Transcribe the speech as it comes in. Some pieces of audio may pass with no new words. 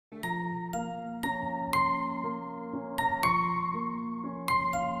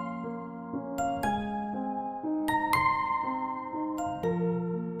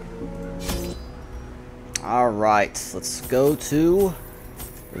Alright, let's go to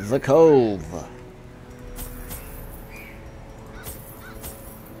the Cove.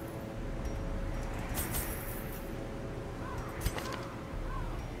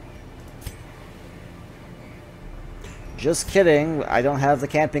 Just kidding, I don't have the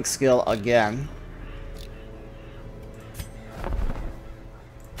camping skill again.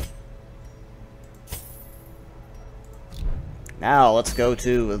 Now let's go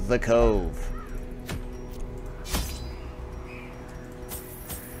to the Cove.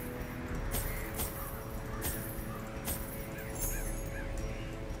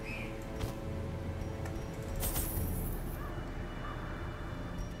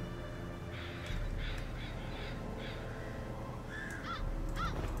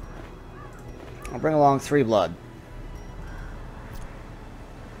 I'll bring along 3 blood.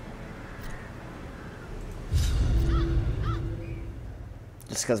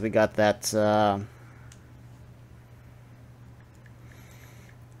 Just because we got that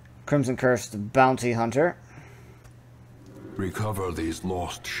Crimson Cursed Bounty Hunter. Recover these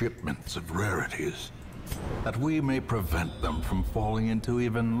lost shipments of rarities, that we may prevent them from falling into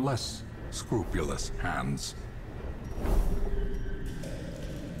even less scrupulous hands.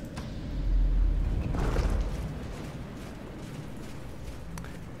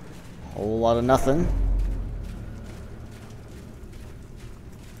 Whole lot of nothing.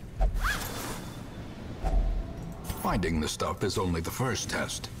 Finding the stuff is only the first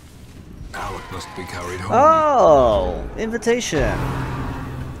test. Now it must be carried home. Oh, invitation.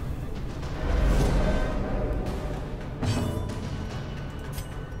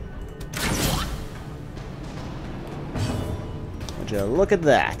 Would you look at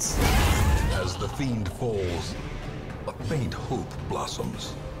that? As the fiend falls, a faint hope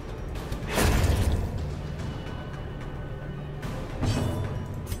blossoms.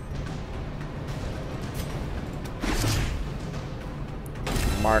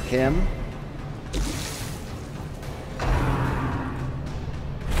 Mark him.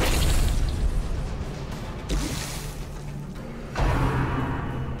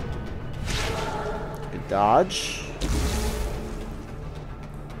 Good dodge.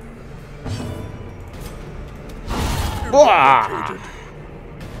 Wah!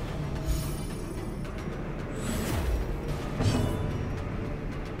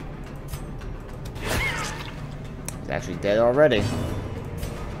 He's actually dead already.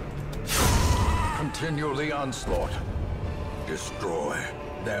 Continue the onslaught. Destroy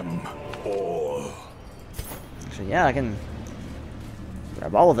them all. Actually, yeah, I can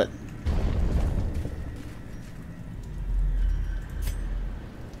grab all of it.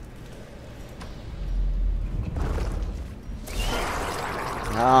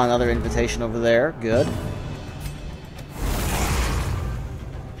 Ah, another invitation over there. Good.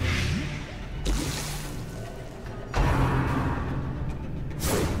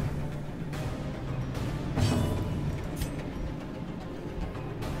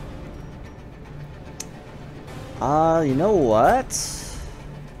 You know what?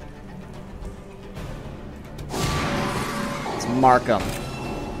 Let's mark them.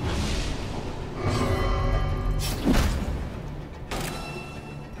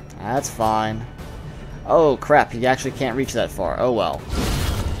 That's fine. Oh crap, you actually can't reach that far. Oh well.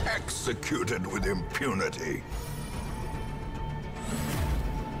 Executed with impunity.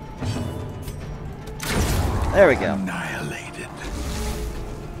 There we go. Annihilated.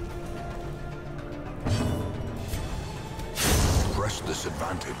 Press this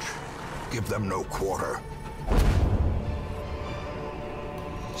advantage. Give them no quarter.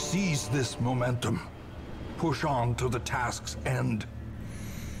 Seize this momentum. Push on to the task's end.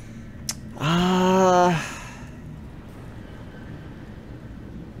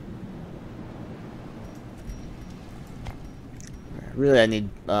 Really, I need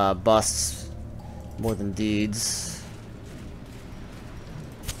busts more than deeds.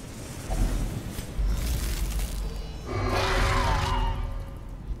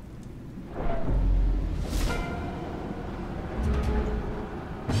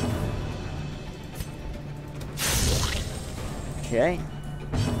 Okay.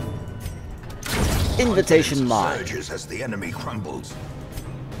 Invitation mod. Surges as the enemy crumbles.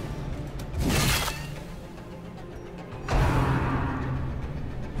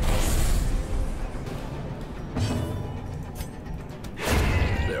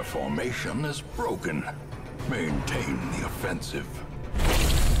 Their formation is broken. Maintain the offensive.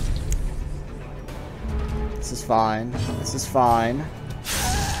 This is fine. This is fine.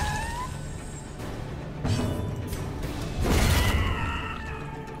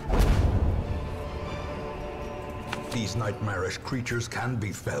 These nightmarish creatures can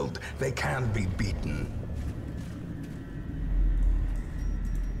be felled. They can be beaten.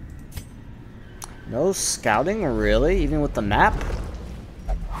 No scouting, really? Even with the map?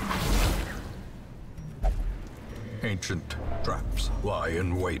 Ancient traps lie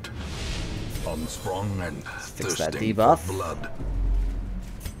in wait, unsprung and Fix that thirsting debuff. for blood.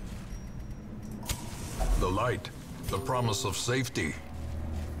 The light, the promise of safety.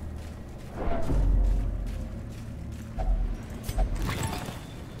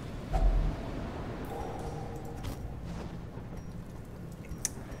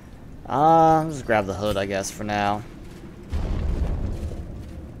 I'll just grab the hood, I guess, for now.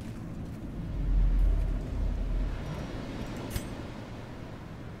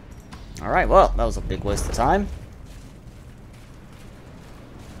 Alright, well, that was a big waste of time.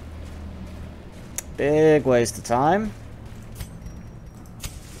 Big waste of time.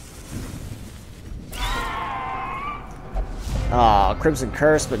 Ah, Crimson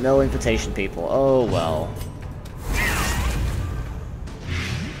Curse, but no invitation people. Oh, well.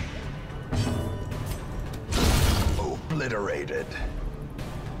 Obliterated.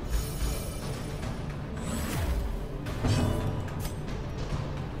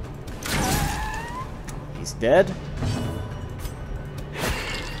 He's dead.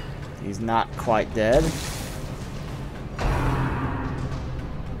 He's not quite dead.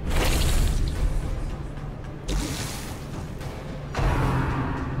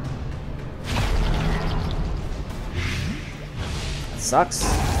 That sucks.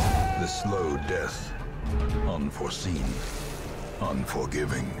 The slow death. Unforeseen.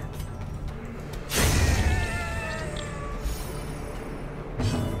 Unforgiving.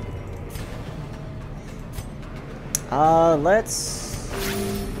 Let's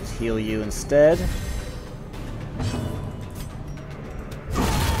heal you instead.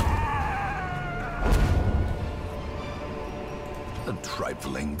 A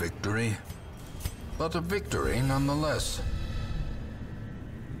trifling victory, but a victory nonetheless.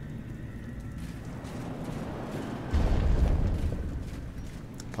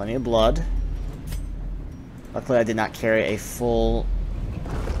 Plenty of blood. Luckily, I did not carry a full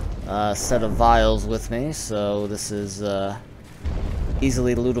set of vials with me, so this is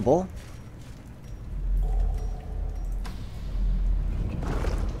easily lootable.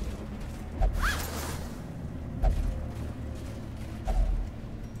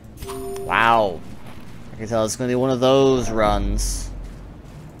 Wow. I can tell it's going to be one of those runs.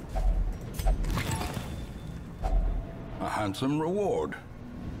 A handsome reward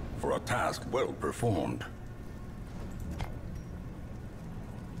for a task well performed.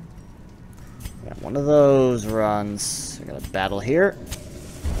 Yeah, one of those runs. We're gonna battle here.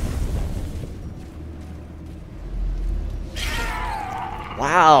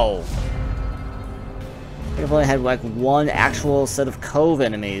 Wow. I think I've only had like one actual set of Cove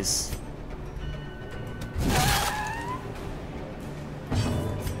enemies.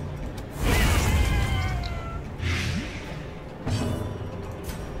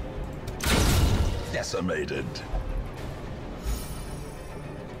 Decimated.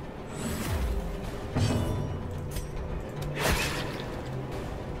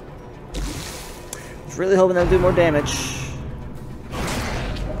 I was really hoping that would do more damage.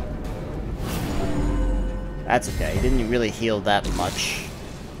 That's okay. He didn't really heal that much.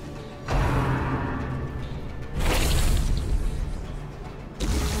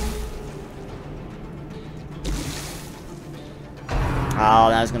 Oh,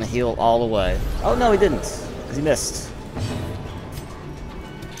 now he's gonna heal all the way. Oh no, he didn't, because he missed.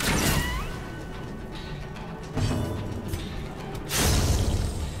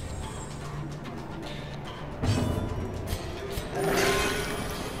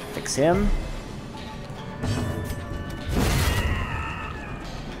 Fix him.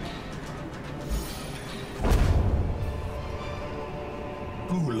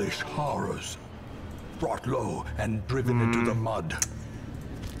 Ghoulish horrors, brought low and driven into the mud.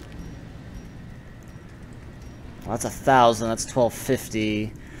 Well, that's 1,000. That's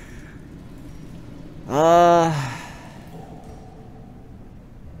 1,250. I'll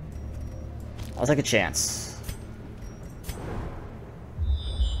take a chance.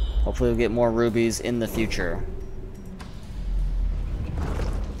 Hopefully we'll get more rubies in the future.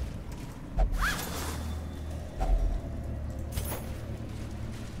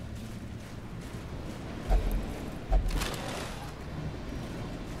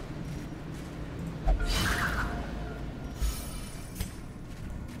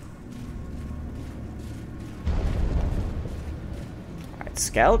 Alright,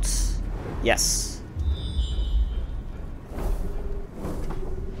 scouts? Yes.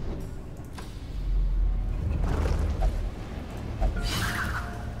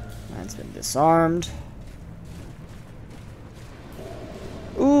 That's been disarmed.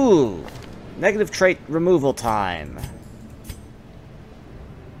 Ooh! Negative trait removal time.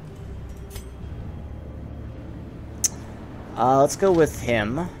 Let's go with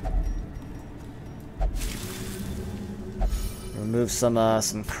him. Remove some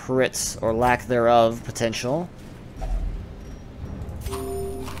crits or lack thereof potential.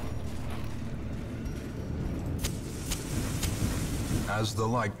 As the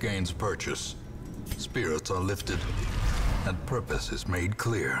light gains purchase, spirits are lifted, and purpose is made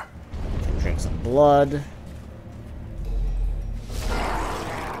clear. Drink some blood.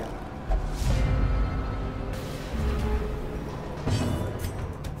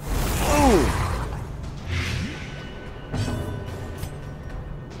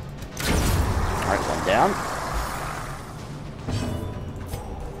 Down.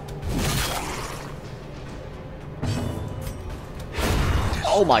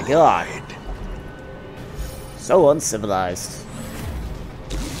 Oh my god. So uncivilized.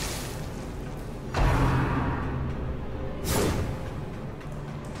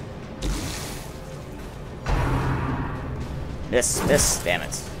 Miss, damn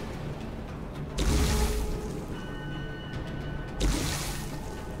it.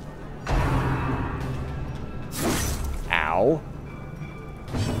 Ow.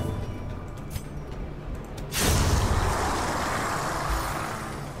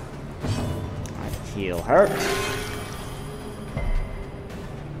 I heal her.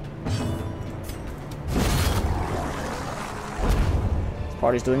 This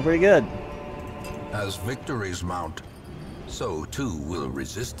party's doing pretty good. As victories mount, so too will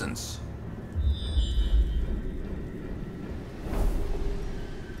resistance.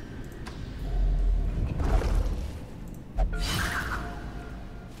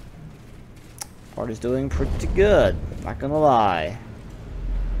 Party's doing pretty good, not gonna lie.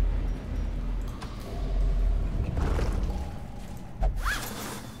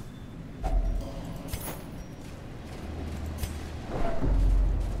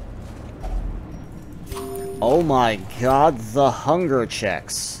 Oh my god, the hunger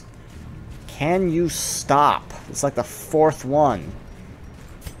checks. Can you stop? It's like the fourth one.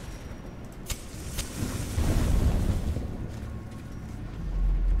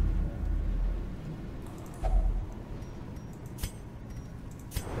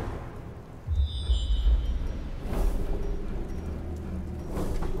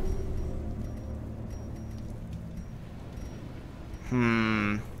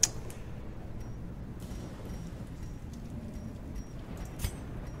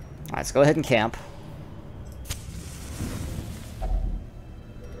 Alright, let's go ahead and camp.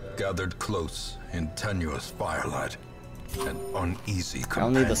 Gathered close in tenuous firelight, an uneasy I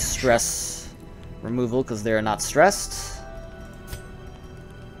don't need the stress removal because they're not stressed.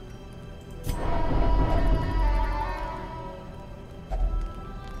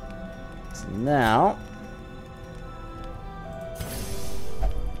 So now,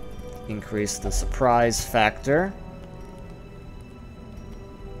 increase the surprise factor.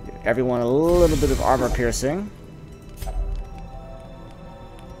 Give everyone a little bit of armor piercing.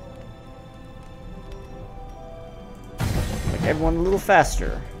 Make everyone a little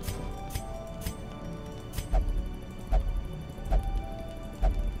faster.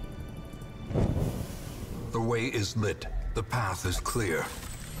 The way is lit. The path is clear.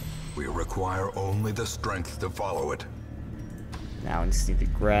 We require only the strength to follow it. Now I just need to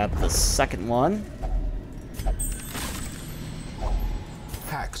grab the second one.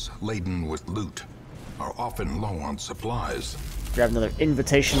 Packs laden with loot are often low on supplies. Grab another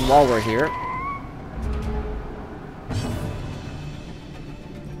invitation while we're here.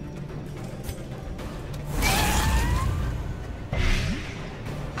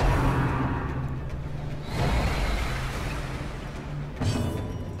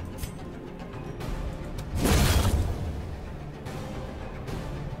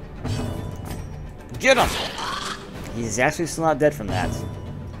 Get him! He's actually still not dead from that.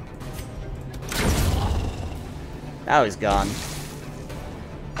 Now he's gone.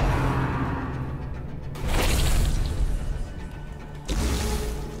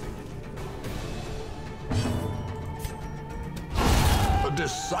 A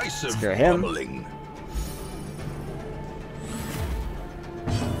decisive Scare him. pummeling.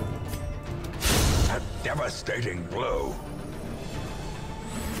 A devastating blow.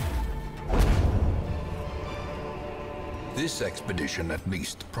 This expedition at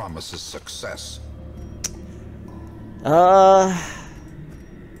least promises success.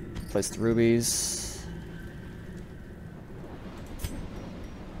 Place the rubies.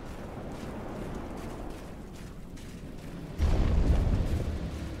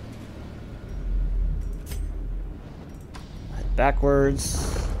 Head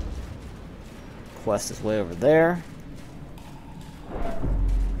backwards. Quest is way over there.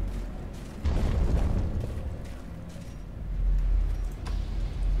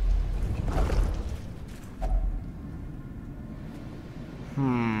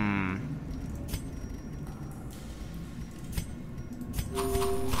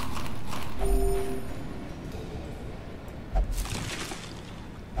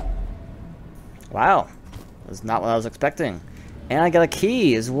 Wow, that's not what I was expecting. And I got a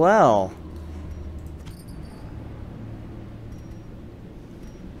key as well.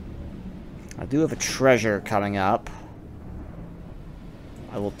 I do have a treasure coming up.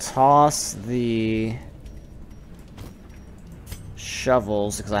 I will toss the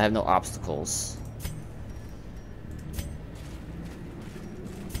shovels because I have no obstacles.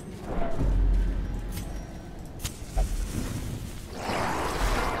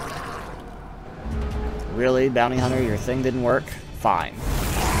 Really, Bounty Hunter, your thing didn't work? Fine.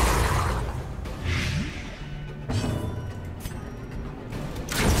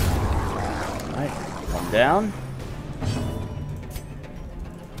 Alright, one down.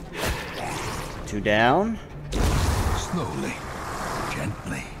 2 down. Slowly,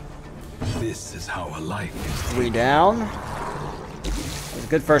 gently. This is how a life is. 3 down. That was a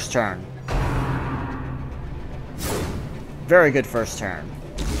good first turn. Very good first turn.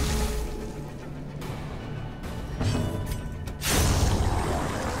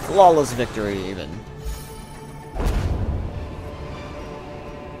 Flawless victory, even.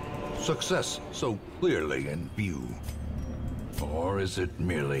 Success so clearly in view. Or is it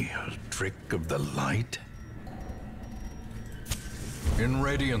merely a trick of the light? In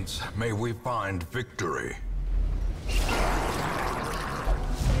Radiance, may we find victory.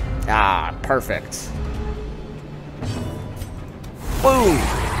 Ah, perfect. Boom!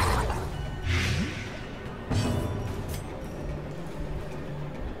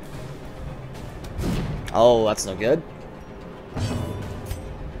 Oh, that's no good.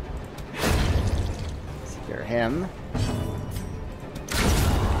 Secure him.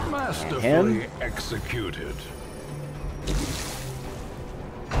 Masterfully executed.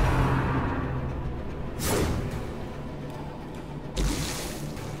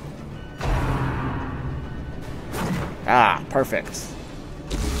 Ah, perfect.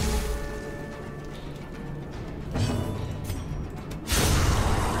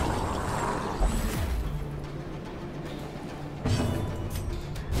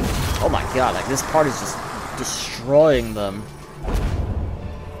 Oh my god, like this part is just destroying them.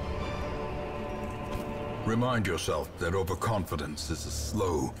 Remind yourself that overconfidence is a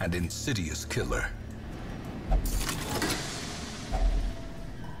slow and insidious killer.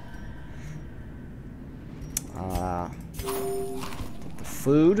 Take the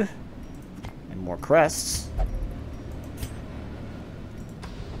food and more crests.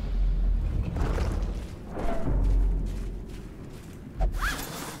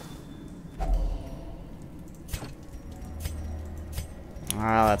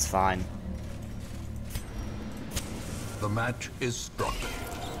 Ah, that's fine. The match is struck.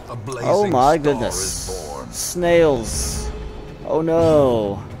 A blazing Oh my star goodness. is born. Snails. Oh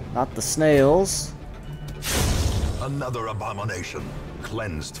no. Not the snails. Another abomination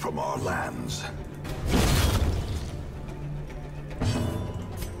cleansed from our lands.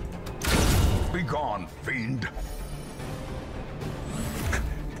 Begone, fiend.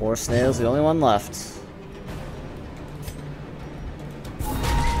 Poor snail's the only one left.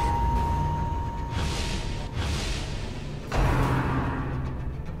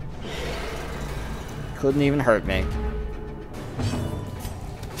 Couldn't even hurt me.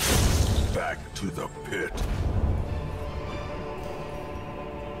 Back to the pit.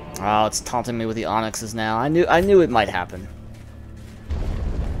 Oh, it's taunting me with the onyxes now. I knew it might happen.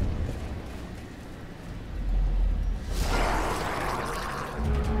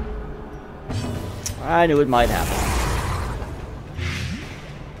 I knew it might happen.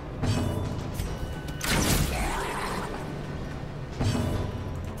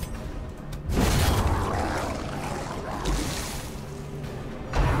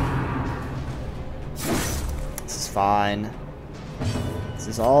 This is fine. This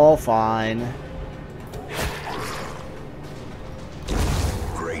is all fine.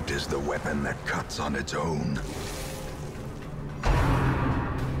 Great is the weapon that cuts on its own.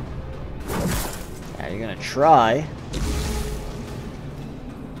 Yeah, you're gonna try.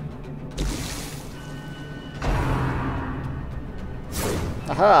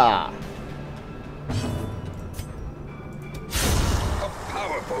 Aha! A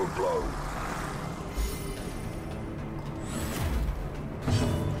powerful blow.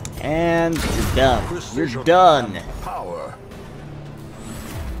 And you're done. Precision You're done. and power.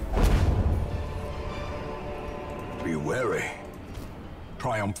 Be wary.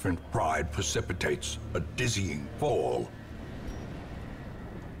 Triumphant pride precipitates a dizzying fall.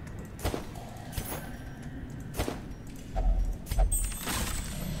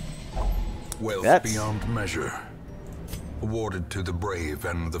 Wealth beyond measure, awarded to the brave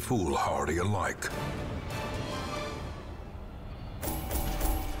and the foolhardy alike.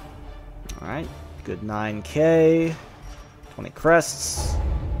 Alright, good 9k, 20 crests.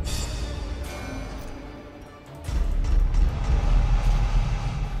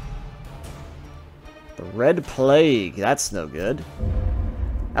 The Red Plague, that's no good.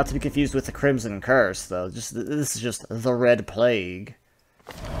 Not to be confused with the Crimson Curse, though. This is just the Red Plague.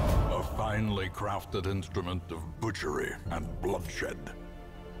 A finely crafted instrument of butchery and bloodshed.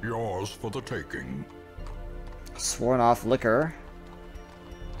 Yours for the taking. Sworn off liquor.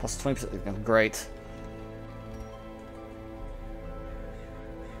 Plus 20%. Great.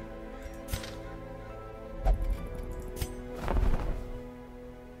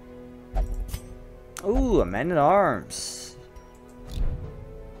 Ooh, a man-at-arms.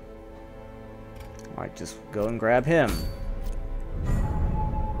 Might just go and grab him.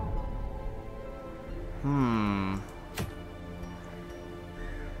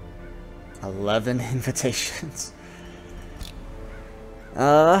 11 invitations.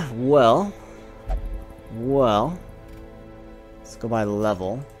 Well. Let's go by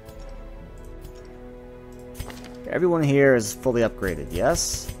level. Everyone here is fully upgraded,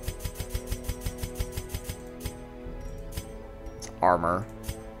 yes? It's armor.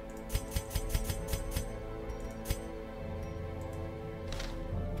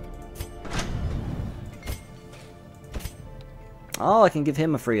 Oh, I can give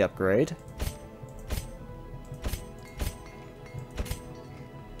him a free upgrade.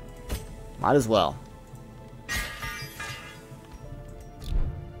 Might as well.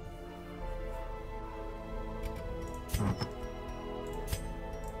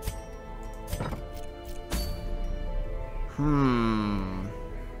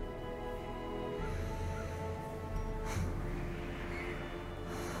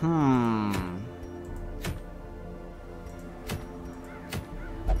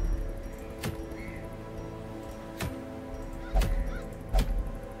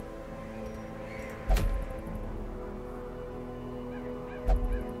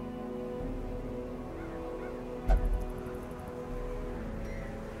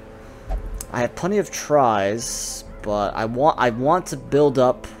 I have plenty of tries, but I want to build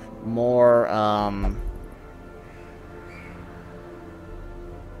up more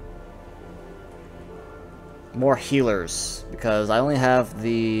more healers, because I only have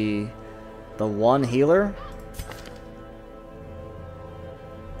the one healer,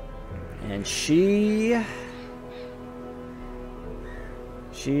 and she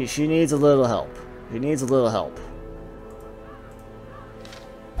needs a little help. She needs a little help.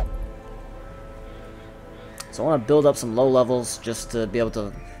 So I want to build up some low levels just to be able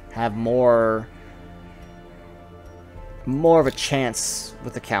to have more of a chance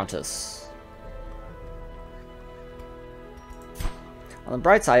with the Countess. On the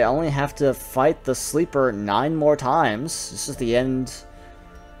bright side, I only have to fight the Sleeper 9 more times. This is the end,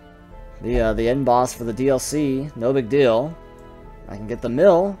 the end boss for the DLC. No big deal. I can get the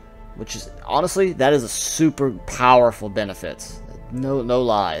mill, which is honestly, that is a super powerful benefit. No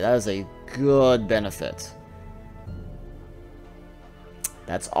lie, that is a good benefit.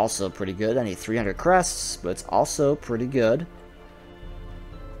 That's also pretty good. I need 300 crests, but it's also pretty good.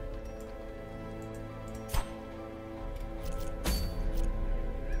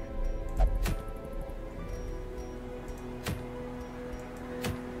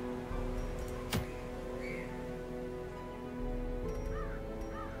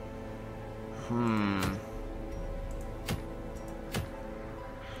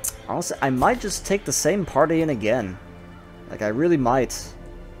 Honestly, I might just take the same party in again. Like, I really might.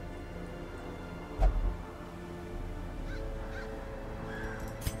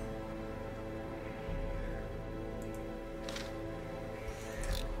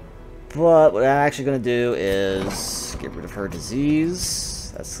 But what I'm actually going to do is get rid of her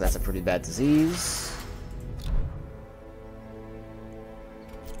disease. That's a pretty bad disease.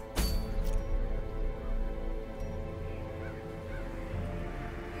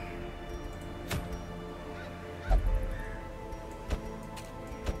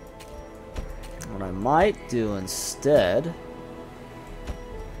 What I might do instead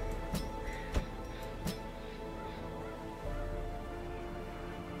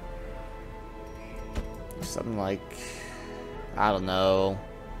something like, I don't know,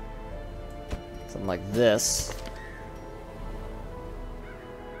 something like this.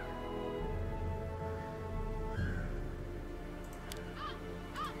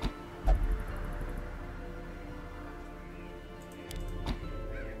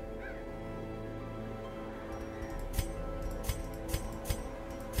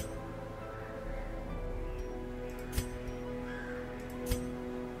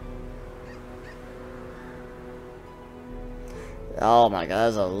 Oh my god,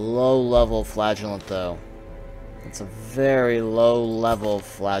 that's a low-level flagellant, though. It's a very low-level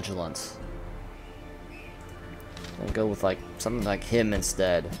flagellant. I'm gonna go with, like, something like him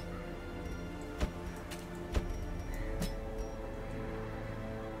instead.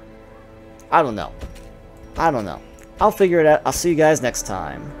 I don't know. I don't know. I'll figure it out. I'll see you guys next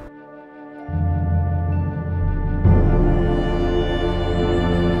time.